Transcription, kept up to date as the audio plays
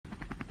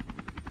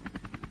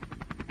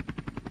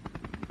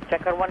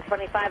Check on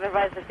 125,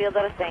 advise the field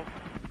out of sync.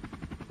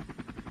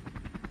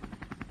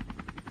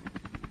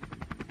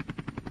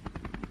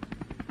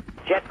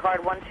 Jet card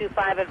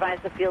 125, advise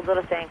the field out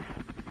of sync.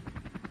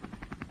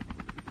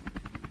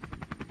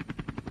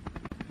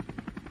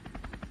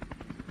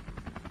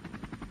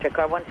 Jet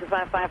card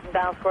 1255 from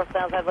Dallas, course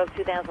Dallas, head low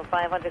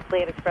 2500,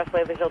 cleared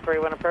expressway, visual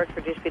 31 approach,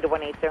 reduce speed to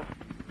 182.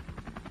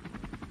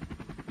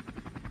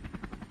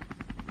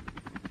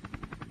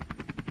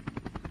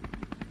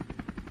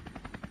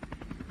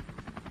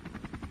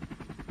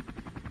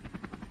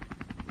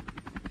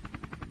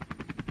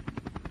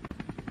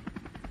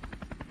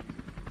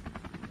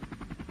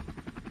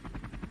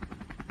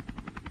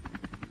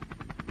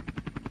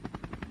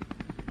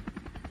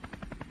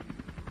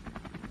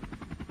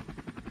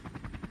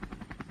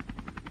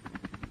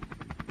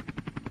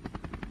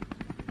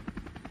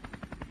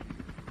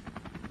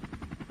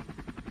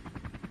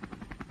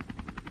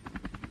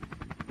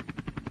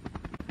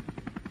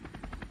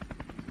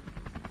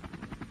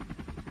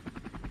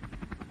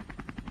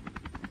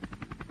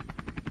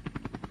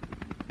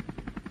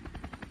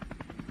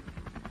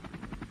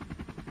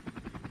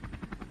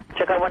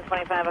 Check out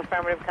 125,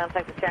 affirmative,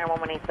 contact the Sharon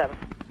 1187.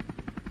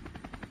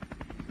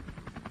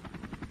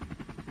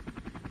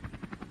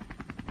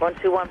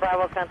 121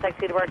 Bravo, contact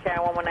Cedarburg,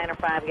 Sharon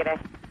 1195, good day.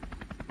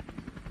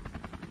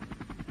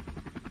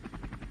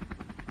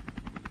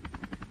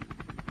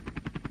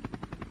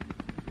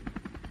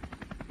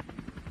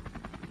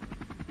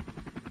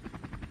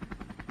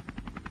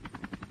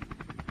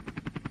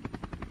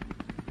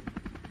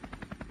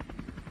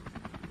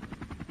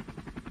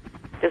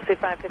 Just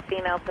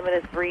 515, altimeter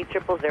is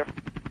 3000.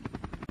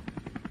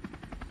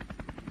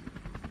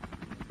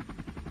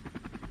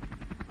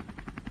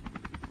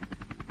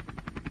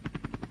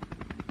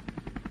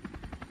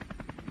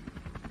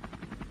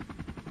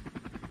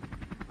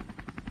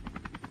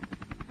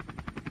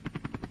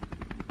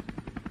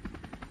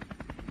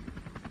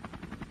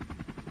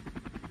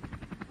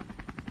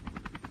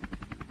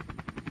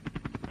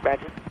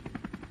 Roger.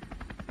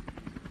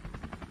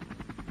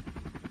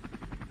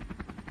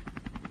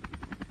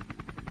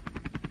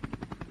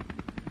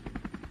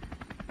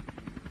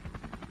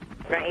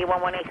 Grant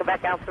E118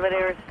 Quebec,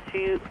 altimeter is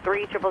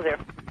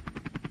 3000.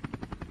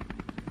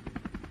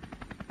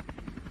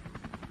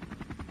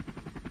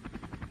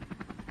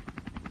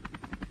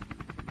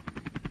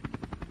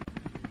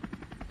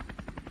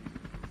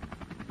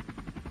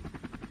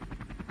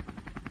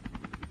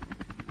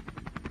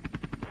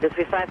 This will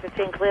be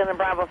 515, clear in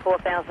Bravo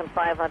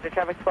 4500.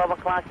 Traffic 12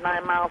 o'clock,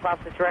 9 miles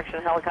opposite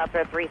direction, helicopter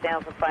at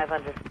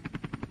 3500.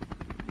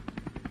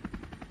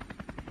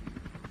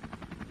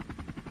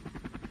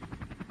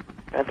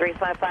 At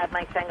 355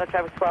 Mike Tango,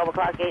 traffic 12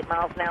 o'clock, 8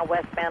 miles now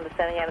westbound,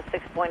 descending at a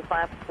 6.5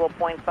 to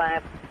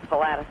 4.5,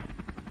 Pilatus.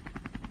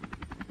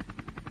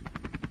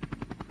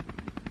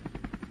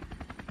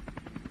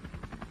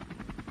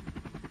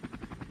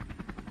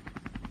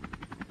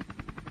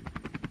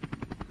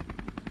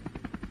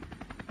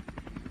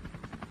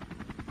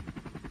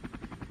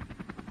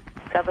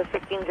 Southwest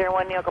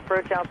 1601, New York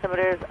approach,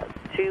 altimeter is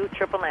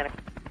 2990.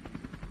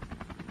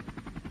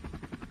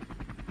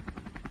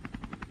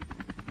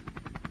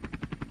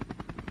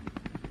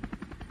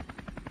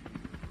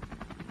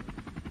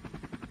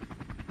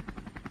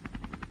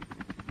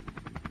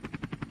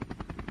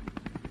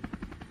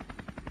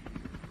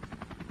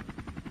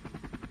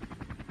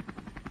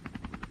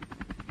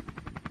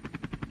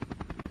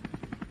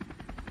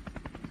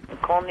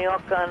 Call New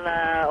York on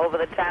over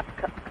the tap,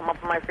 come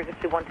up on my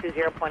frequency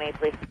 120.8,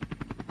 please.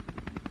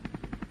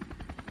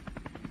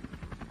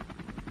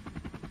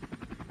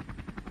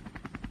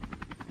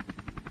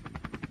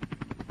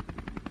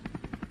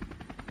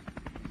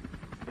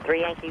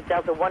 Yankee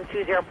Delta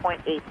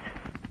 120.8.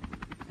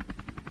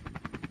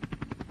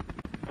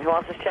 Who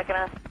else is checking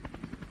us?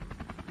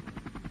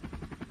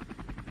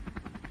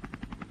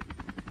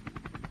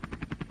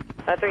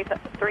 Uh,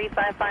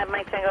 355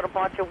 Mike Tango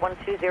departure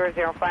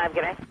 12005.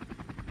 Good day.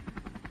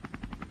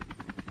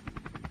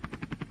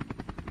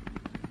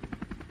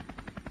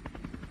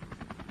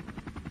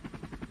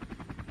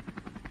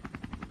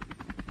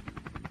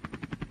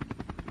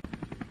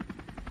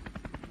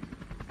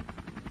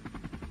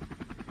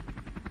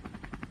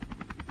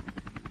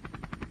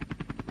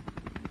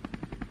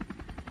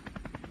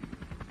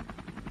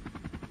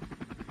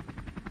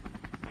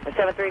 The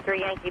 733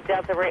 Yankee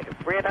Delta,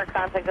 radar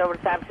contact over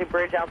to Tapestry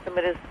Bridge,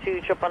 altimeter is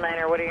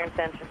 2990. What are your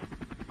intentions?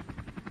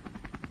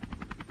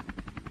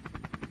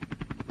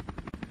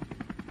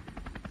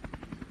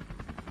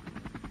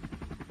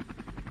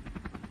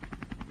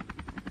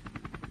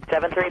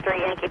 (733)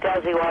 Yankee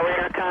Delta, you are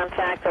radar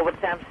contact over to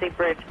Tapestry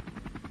Bridge.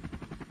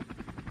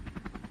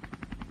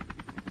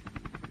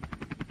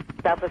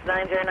 Southwest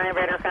 909,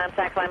 radar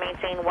contact, line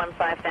maintain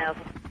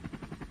 15,000.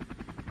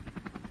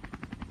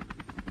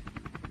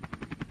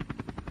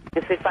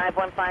 This is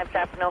 515,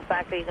 traffic no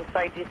factor, you can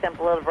start descent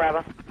below the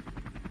Bravo.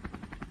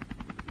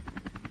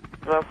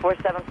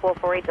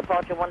 47448,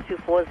 departure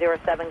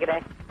 12407, good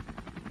day.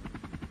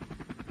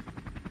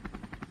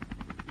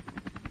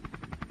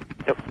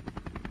 Yep.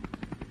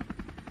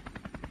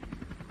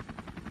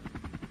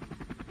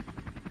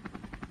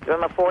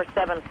 November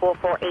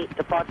 47448,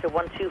 departure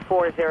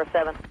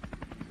 12407.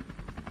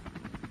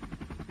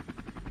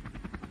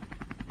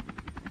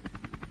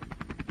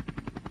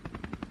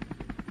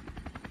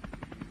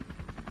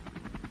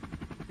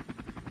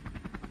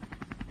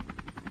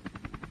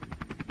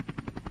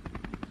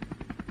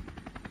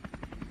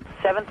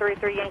 Seven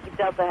 33 Yankee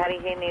Delta, how do you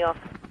hear New York?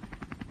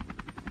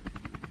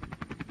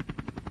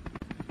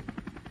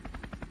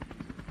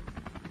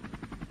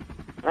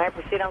 All right,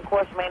 proceed on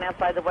course, remain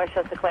outside the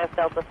Westchester class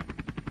Delta.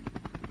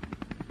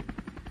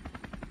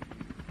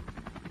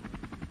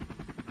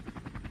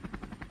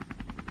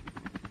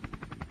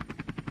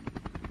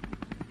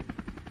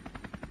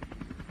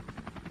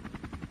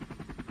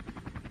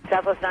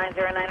 Southwest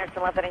 909er,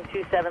 turn left heading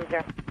 270.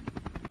 All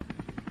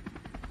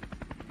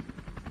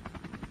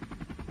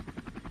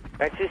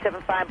right,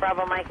 275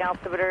 Bravo Mike,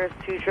 altimeter is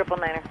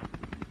 2999er.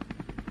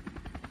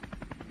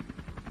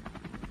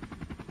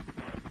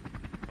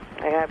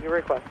 I have your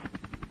request.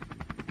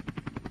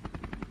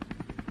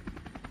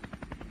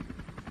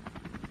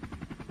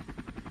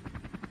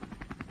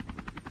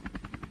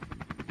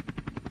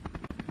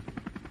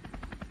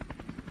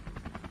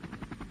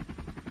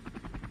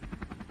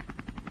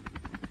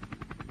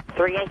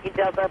 Three Yankee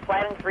Delta,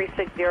 flighting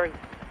 360,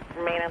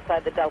 remain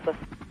outside the Delta.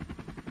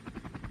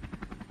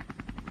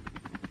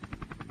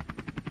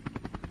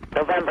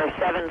 November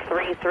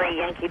 733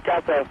 Yankee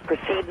Delta,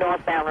 proceed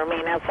northbound,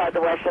 remain outside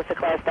the Westchester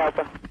class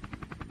Delta.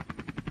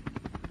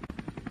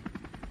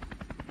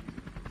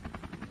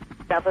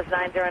 Southwest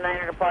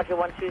 909er, departure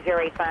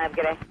 12085,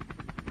 good day.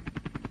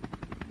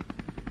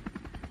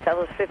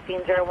 Southwest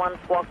 1501,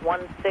 squawk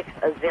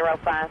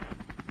 1605.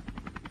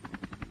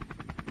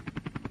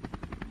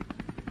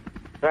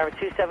 Driver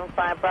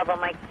 275, Bravo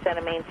Mike, descend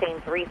and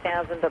maintain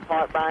 3000,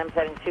 depart volume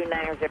setting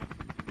 290.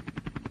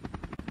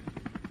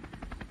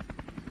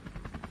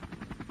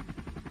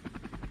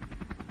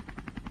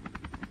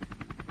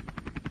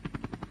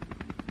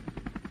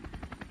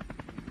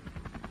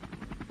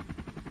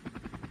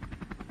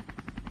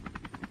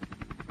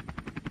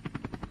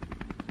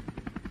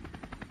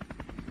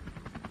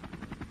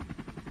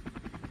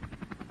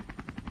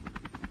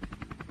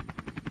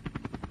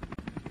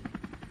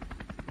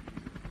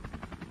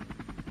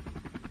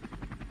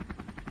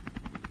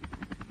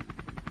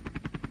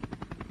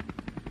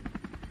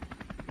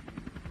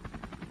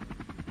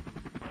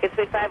 Good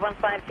speed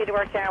 515, Cedar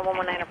Work Tower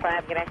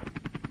 11905, good day.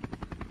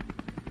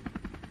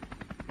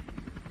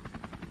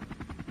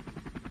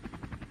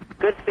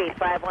 Good speed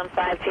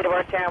 515, Cedar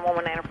Work Tower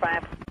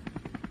 11905.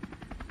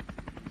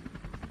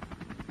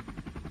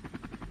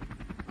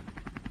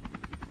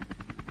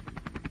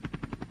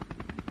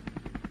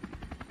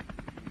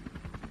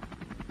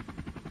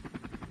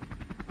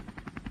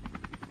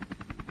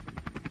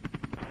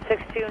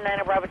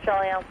 Niner Bravo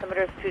Charlie,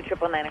 altimeter is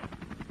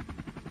 2999.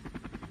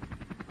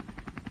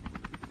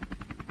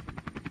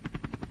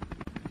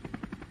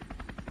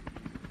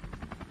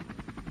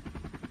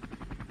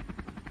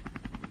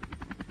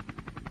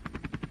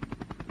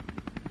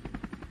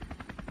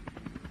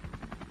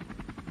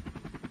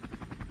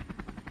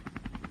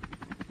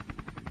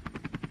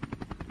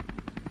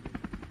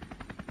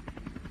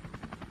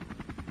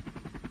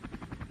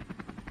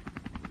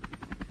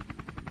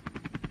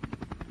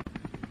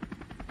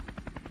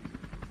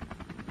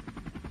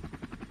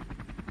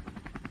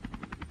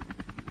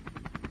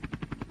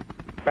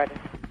 Roger.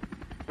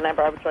 9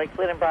 Bravo Charlie,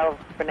 Cleveland Bravo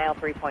for now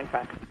 3.5.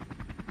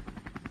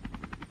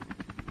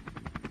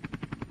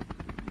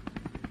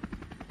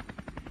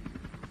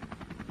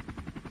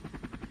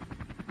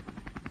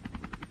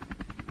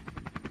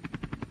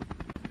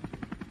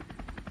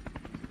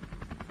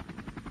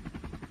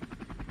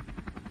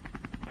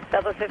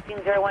 Southwest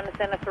 1501,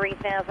 descend to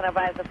 3000,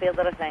 advise the field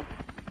of the same.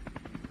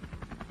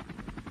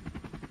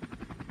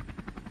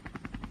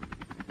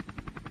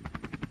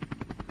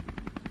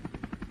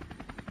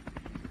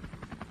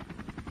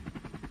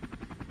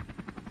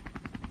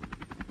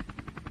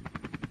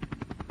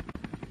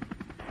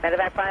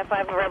 Medevac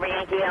 55 November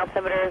Yankee,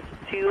 altimeter is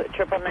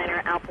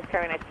 2999er, Alpha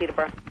carrying at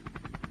Cedarburg.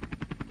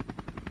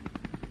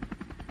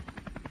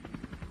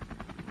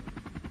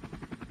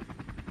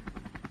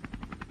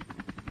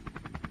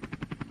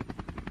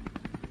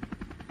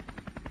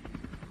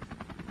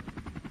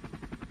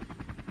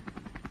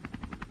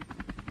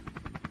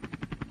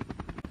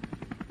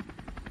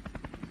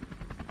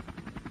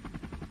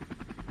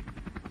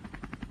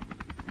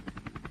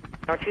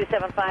 Number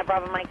 275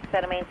 Bravo Mike,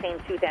 set to maintain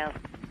 2000.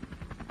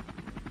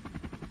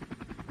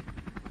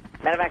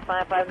 Medevac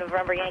 55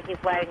 November Yankee,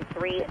 flagging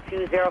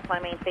 320,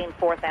 climb maintain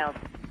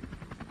 4000.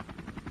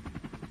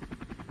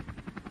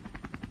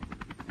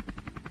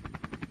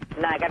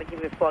 No, I gotta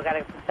give you a call, I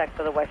gotta protect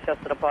for the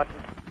Westchester departure.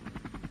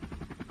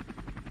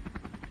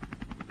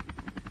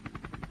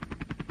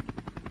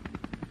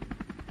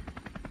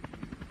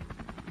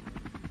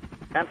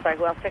 I'm sorry,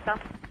 who else picked up?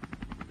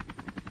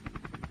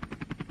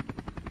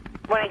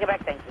 Morning, get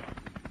back, thank you.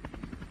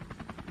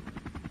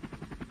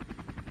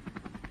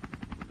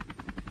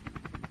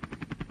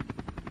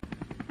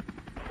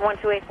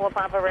 1284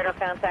 Papa, radar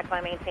contact,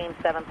 climb maintain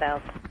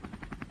 7000.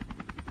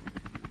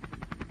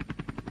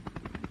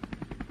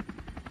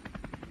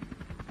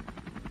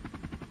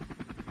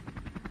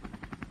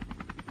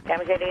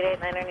 Jet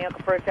 889 New York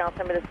approach,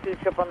 altimeter is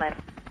 2999.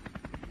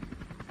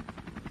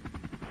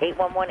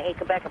 8118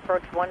 Quebec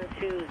approach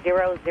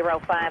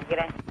 12005, good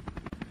day.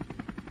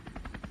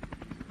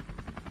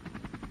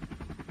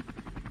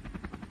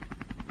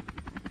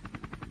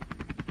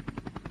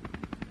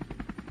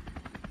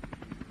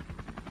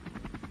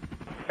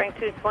 Spring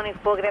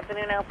 224, good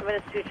afternoon, altimeter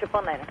is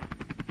 2999.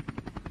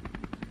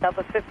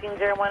 Southwest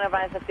 1501,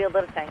 advise the field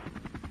of the tank.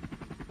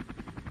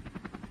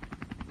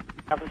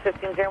 Southwest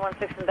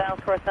 15016 in Dallas,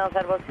 course Dallas,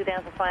 at about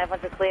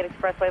 2500, cleared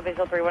expressway,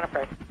 visual 31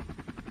 approach.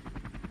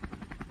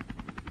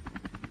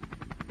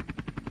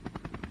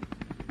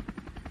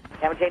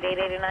 Jet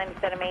 889, you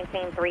set and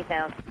maintain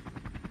 3000.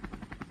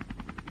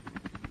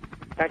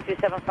 Start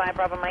 275,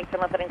 Bravo Mike,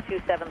 turn left heading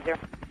 270.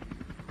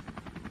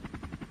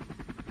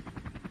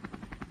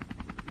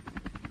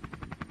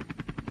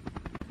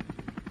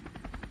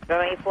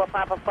 Go 84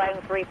 Papa,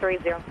 flying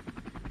 330.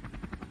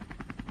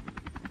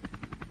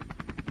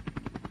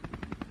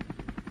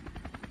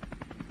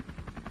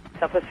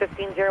 Southwest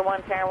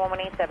 1501, Tower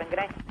 1187, good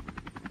day.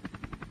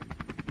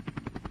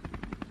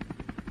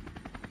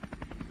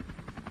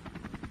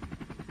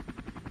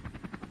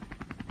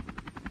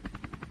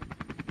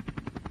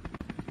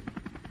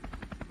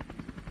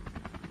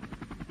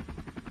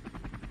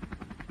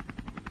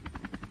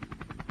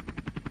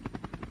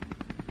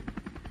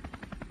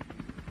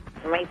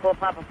 From 84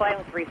 Papa,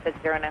 flying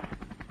 360 now.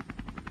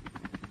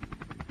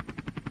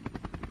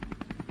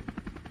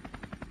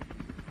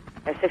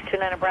 There's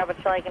 629 Bravo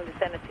Charlie, can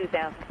descend to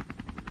 2000.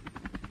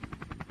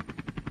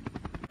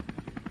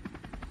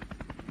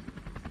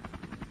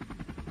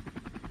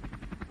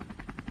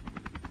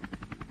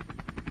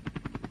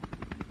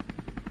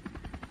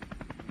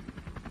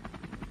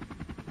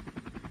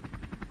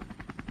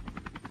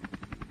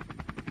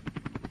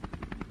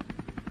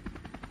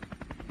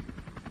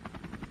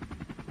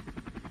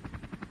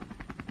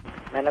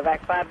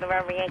 Mavic 5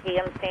 November Yankee,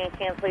 understand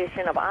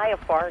cancellation of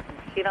IFR,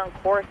 proceed on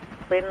course,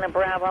 cleared in the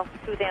Bravo,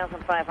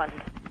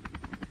 2,500.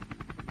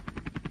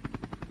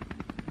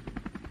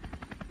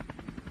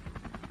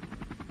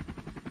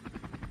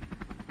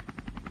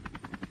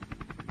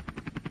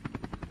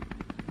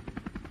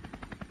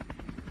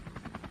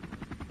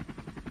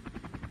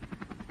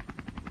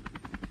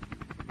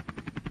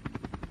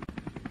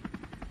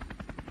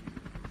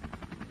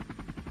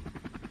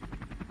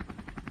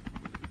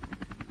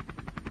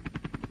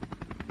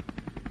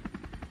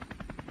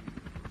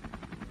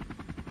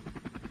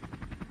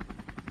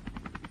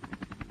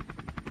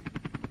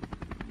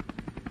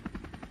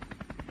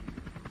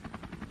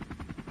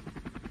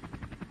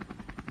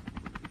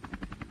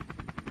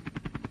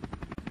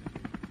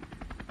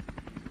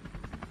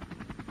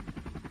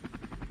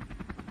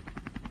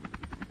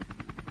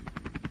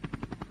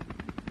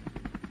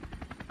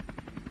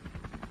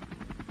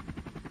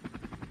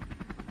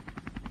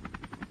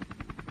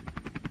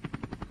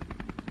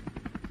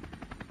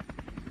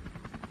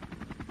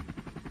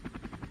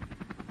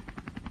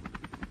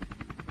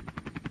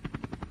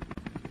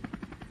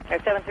 Air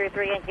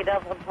 733 Yankee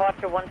Delta,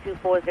 departure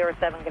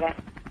 12407, good day.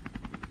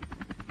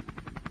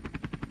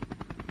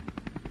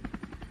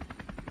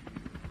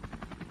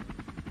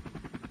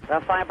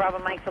 Air 5 Bravo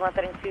Mike, so left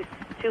heading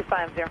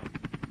 250.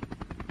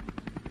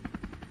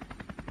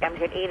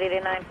 Jet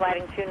 889,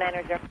 flighting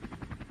 290.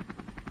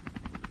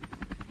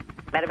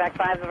 Medevac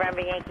 5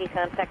 November Yankee,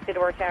 contact City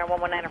Tower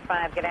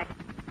 1195, good day.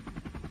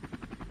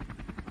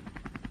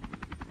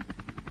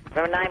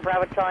 Number 9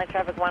 Bravo Charlie,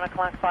 traffic 1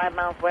 o'clock, 5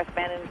 miles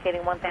westbound,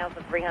 indicating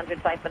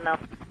 1,300, type of no.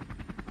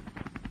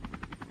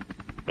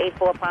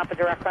 84 Papa,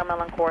 direct Carmel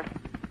on course.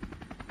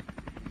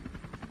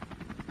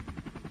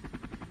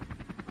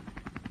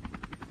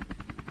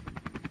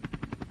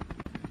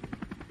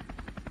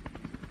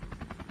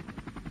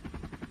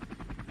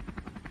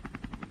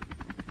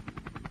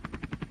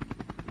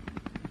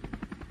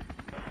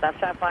 Stop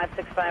shot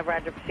 565,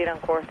 roger, proceed on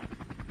course.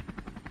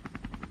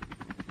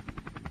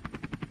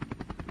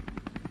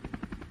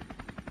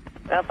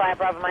 Well, 5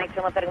 Bravo Mike,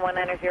 turn left heading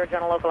 190,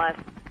 general localized.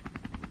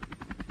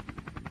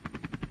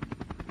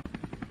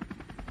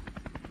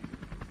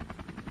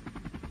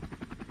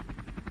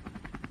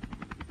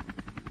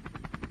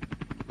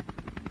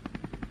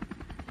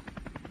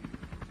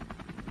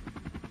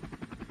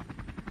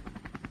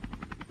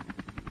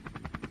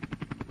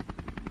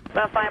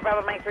 Well, 5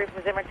 Bravo Mike, 3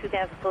 from Zimmer,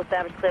 2000, full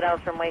established, cleared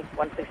out from way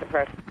 16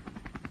 approach.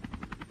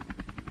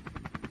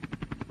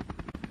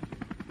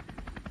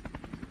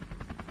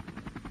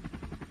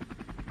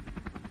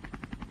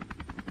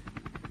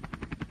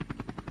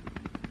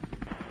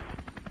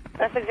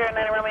 That's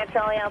 609 Romeo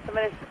Charlie,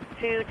 altimeter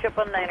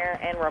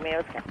 2999 and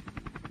Romeo's count.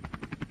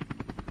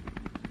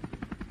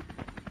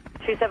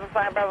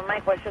 275 Bravo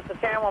Mike, Westchester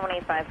Terran,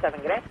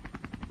 11857, good day.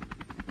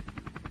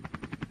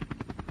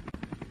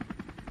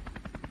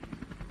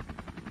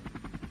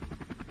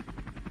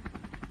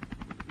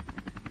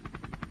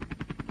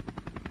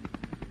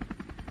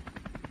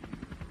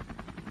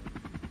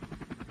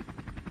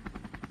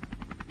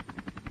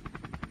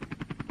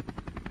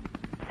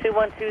 Two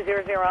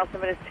 1200,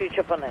 altimeter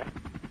 2999.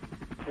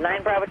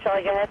 9 Bravo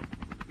Charlie, go ahead.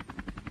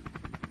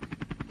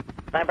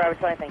 9 Bravo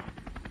 20, thanks.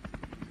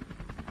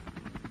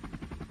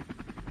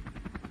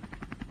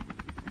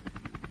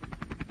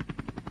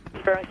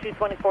 Bearing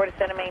 224 to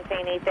center,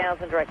 maintain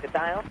 8,000, direct to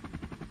dial.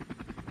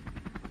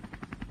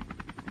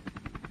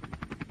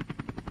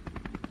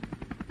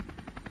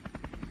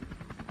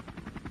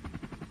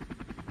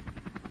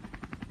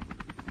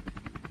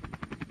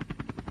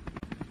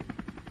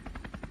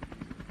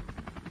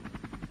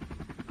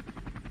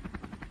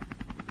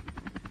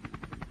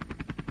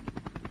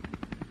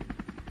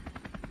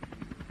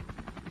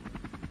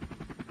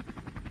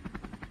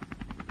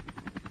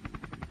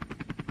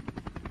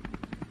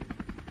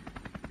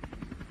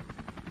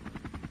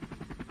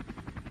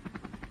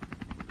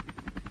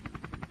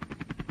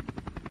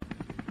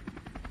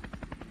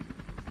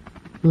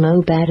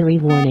 Low battery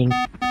warning.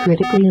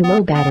 Critically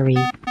low battery.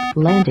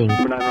 Landing.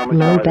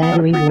 Low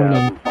battery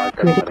warning.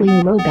 Critically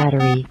low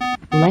battery.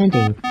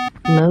 Landing.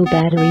 Low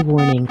battery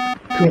warning.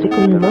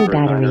 Critically low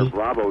battery.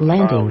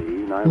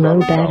 Landing. Low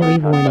battery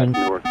warning.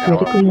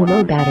 Critically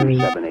low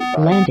battery.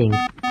 Landing.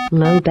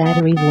 Low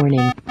battery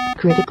warning.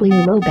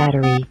 Critically low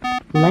battery.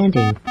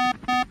 Landing.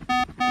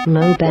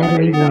 Low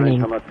battery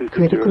warning.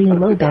 Critically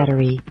low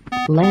battery.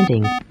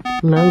 Landing.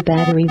 Low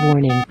battery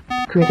warning.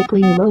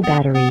 Critically low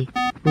battery.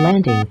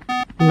 Landing.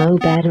 Low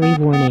battery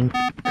warning.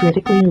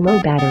 Critically low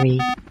battery.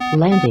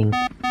 Landing.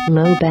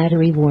 Low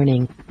battery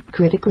warning.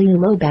 Critically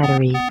low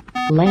battery.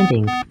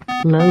 Landing.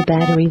 Low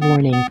battery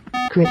warning.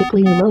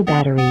 Critically low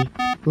battery.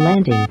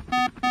 Landing.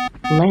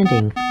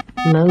 Landing.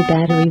 Low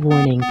battery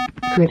warning.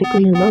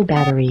 Critically low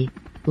battery.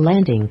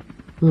 Landing.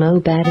 Low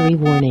battery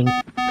warning.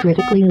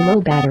 Critically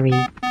low battery.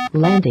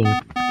 Landing.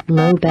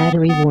 Low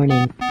battery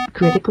warning.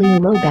 Critically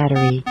low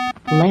battery.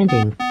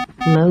 Landing.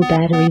 Low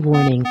battery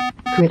warning.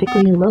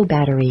 Critically low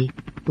battery.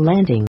 Landing.